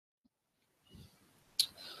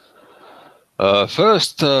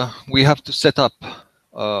First, we have to set up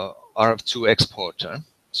RF2 exporter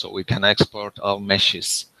so we can export our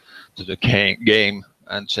meshes to the game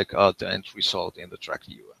and check out the end result in the track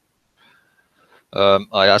viewer.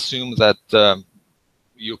 I assume that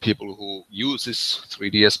you people who use this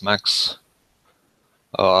 3ds Max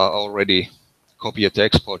already copied the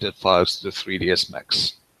exported files to the 3ds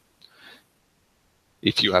Max.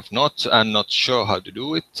 If you have not and not sure how to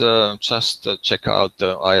do it, just check out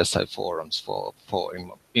the ISI forums for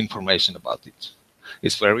information about it.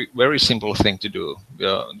 It's very simple thing to do.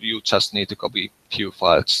 You just need to copy few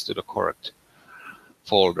files to the correct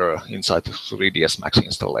folder inside the 3ds Max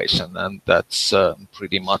installation, and that's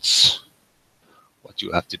pretty much what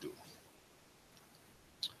you have to do.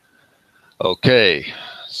 Okay,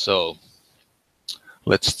 so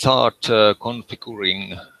let's start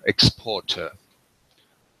configuring exporter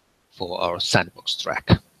for our sandbox track.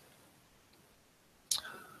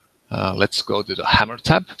 Let's go to the Hammer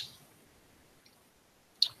tab.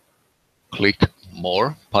 Click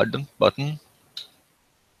More button.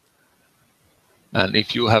 And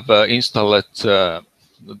if you have installed the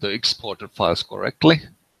exporter files correctly,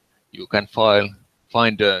 you can find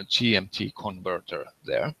a GMT converter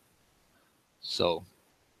there. So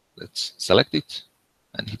let's select it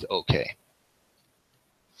and hit OK.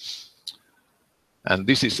 And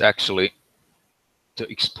this is actually the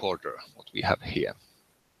exporter, what we have here.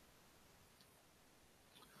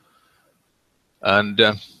 And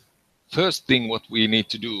first thing what we need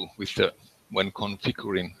to do with when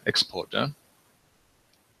configuring exporter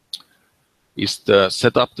is to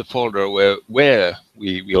set up the folder where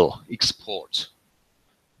we will export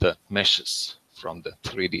the meshes from the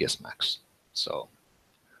 3ds Max. So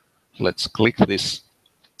let's click this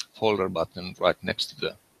folder button right next to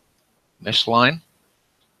the mesh line.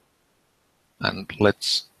 And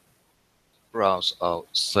let's browse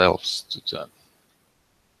ourselves to the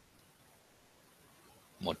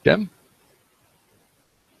modem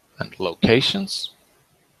and locations.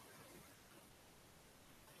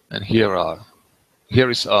 And here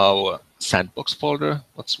is our sandbox folder,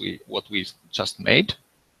 what we just made.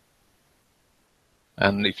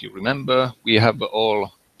 And if you remember, we have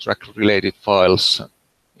all track-related files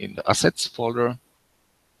in the assets folder.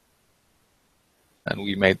 And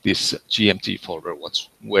we made this GMT folder,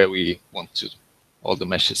 where we want to all the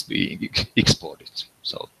meshes be exported.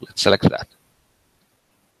 So let's select that.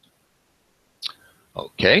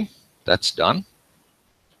 Okay, that's done.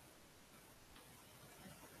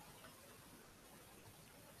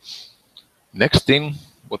 Next thing,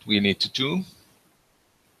 what we need to do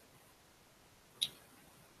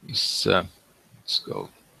is, let's go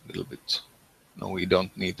a little bit. No, we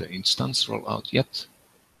don't need the instance rollout yet.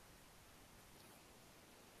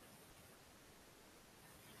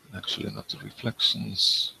 Actually, not the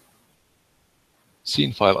reflections.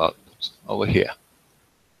 Scene file output over here.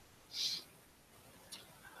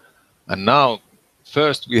 And now,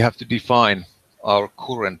 first we have to define our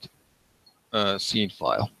current scene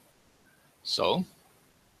file. So,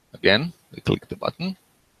 again, we click the button.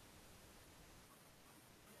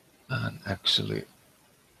 And actually,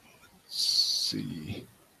 let's see,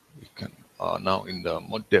 we are now in the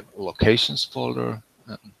moddev locations folder.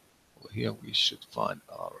 And over here, we should find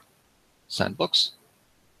our sandbox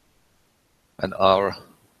and our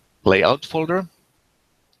layout folder.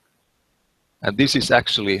 And this is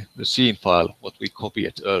actually the scene file, what we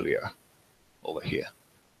copied earlier over here.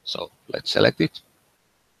 So let's select it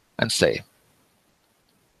and save.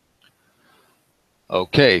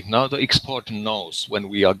 Okay, now the exporter knows when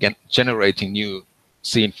we are generating new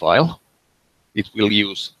scene file, it will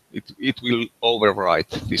overwrite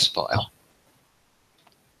this file.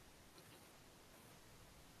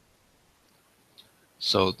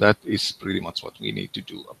 So that is pretty much what we need to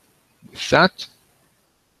do with that.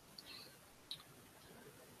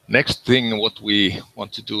 Next thing, what we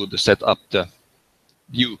want to do to set up the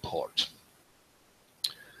viewport.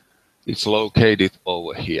 It's located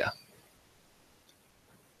over here.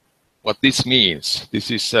 What this means, this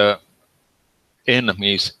is N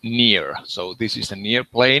means near. So this is a near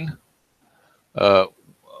plane.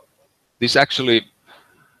 This actually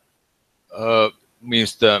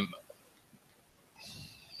means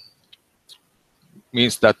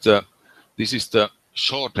that this is the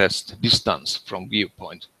shortest distance from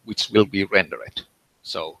viewpoint which will be rendered.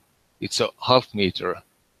 So it's a half meter in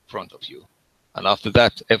front of you. And after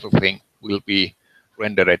that, everything will be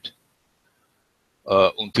rendered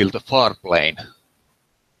until the far plane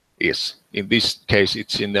is. In this case,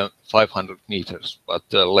 it's in the 500 meters, but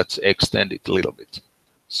let's extend it a little bit.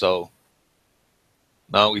 So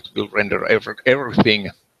now it will render everything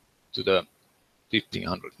to the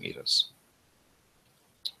 1500 meters.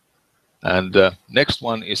 And next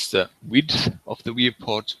one is the width of the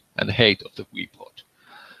viewport and height of the viewport.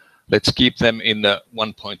 Let's keep them in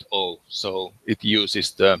 1.0, so it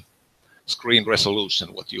uses the screen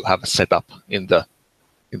resolution what you have set up in the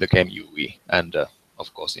game UI, and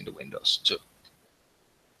of course in the Windows too.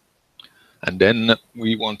 And then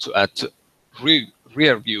we want to add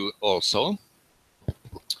rear view also,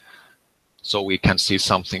 so we can see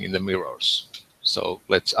something in the mirrors. So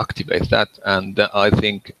let's activate that, and I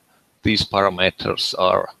think these parameters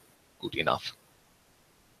are good enough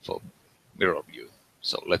for mirror view.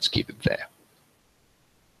 So let's keep it there.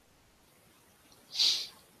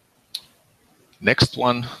 Next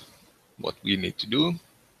one, what we need to do,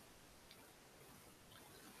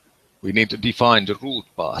 we need to define the root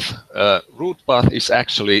path. Root path is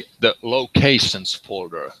actually the locations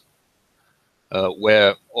folder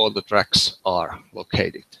where all the tracks are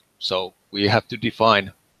located. So we have to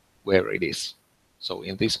define where it is. So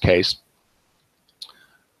in this case,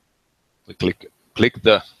 we click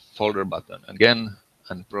the folder button again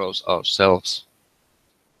and browse ourselves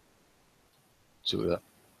to the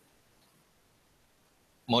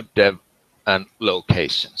mod dev and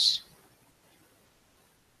locations.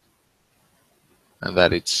 And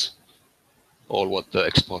that it's all what the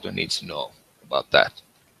exporter needs to know about that.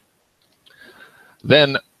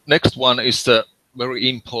 Then next one is the very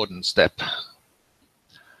important step.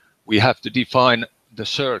 We have to define the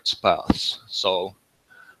search paths. So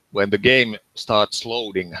when the game starts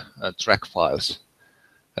loading track files,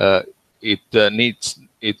 it needs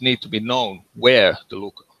to be known where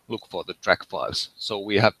to look for the track files. So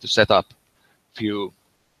we have to set up a few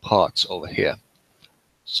parts over here.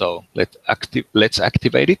 So let's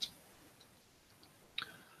activate it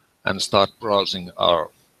and start browsing our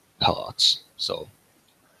parts. So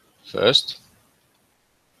first,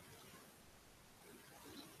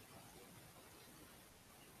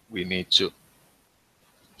 we need to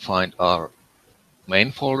find our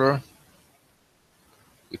main folder,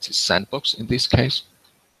 which is sandbox in this case.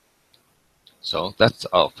 So that's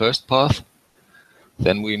our first path.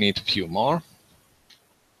 Then we need a few more.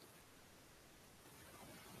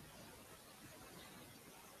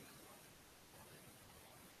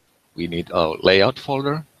 We need our layout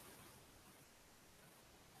folder.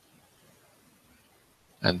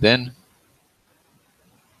 And then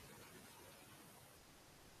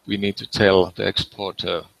we need to tell the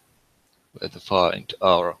exporter where to find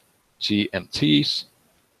our GMTs,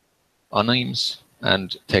 animes,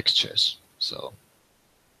 and textures. So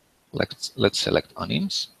let's select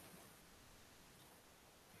animes.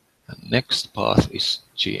 And next path is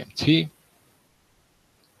GMT.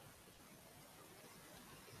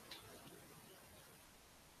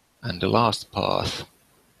 And the last path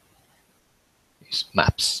is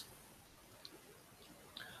maps.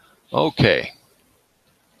 Okay.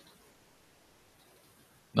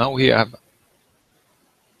 Now we have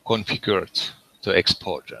configured the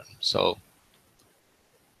exporter. So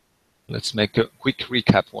let's make a quick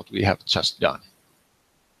recap what we have just done.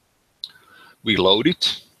 We loaded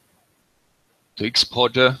the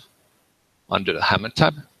exporter under the Hammer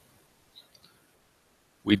tab.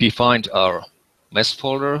 We defined our mesh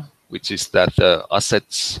folder, which is that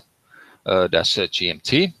assets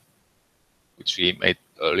 -gmt, which we made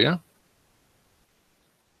earlier.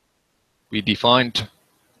 We defined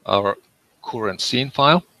our current scene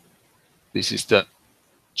file. This is the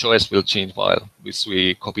choiceville scene file, which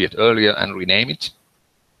we copied earlier and rename it.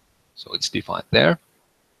 So it's defined there.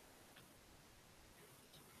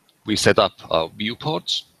 We set up our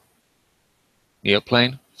viewports, near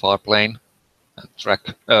plane, far plane, and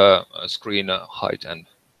track screen height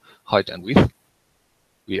and width.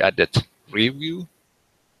 We added review.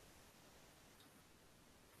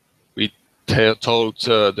 We told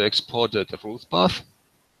the exporter the root path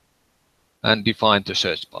and defined the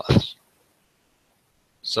search paths.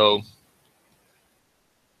 So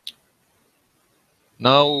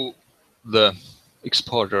now the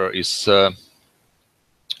exporter is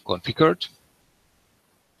configured.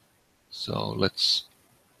 So let's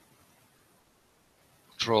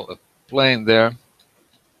draw a plane there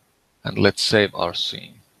and let's save our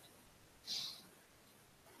scene.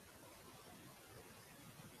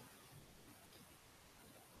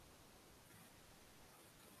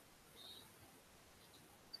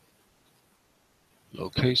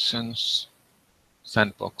 Locations,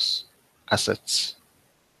 sandbox, assets,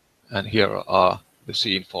 and here are the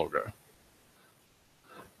scene folder.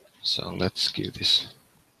 So let's give this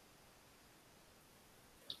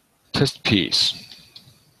test piece.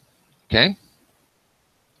 Okay.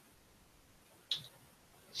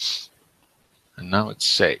 And now it's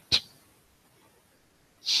saved.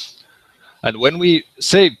 And when we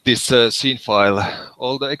save this scene file,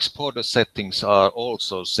 all the exporter settings are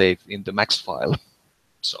also saved in the max file.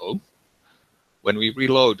 So when we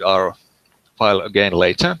reload our file again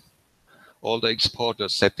later, all the exporter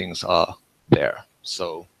settings are there.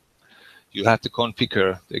 So you have to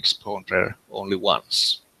configure the exporter only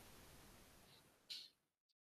once.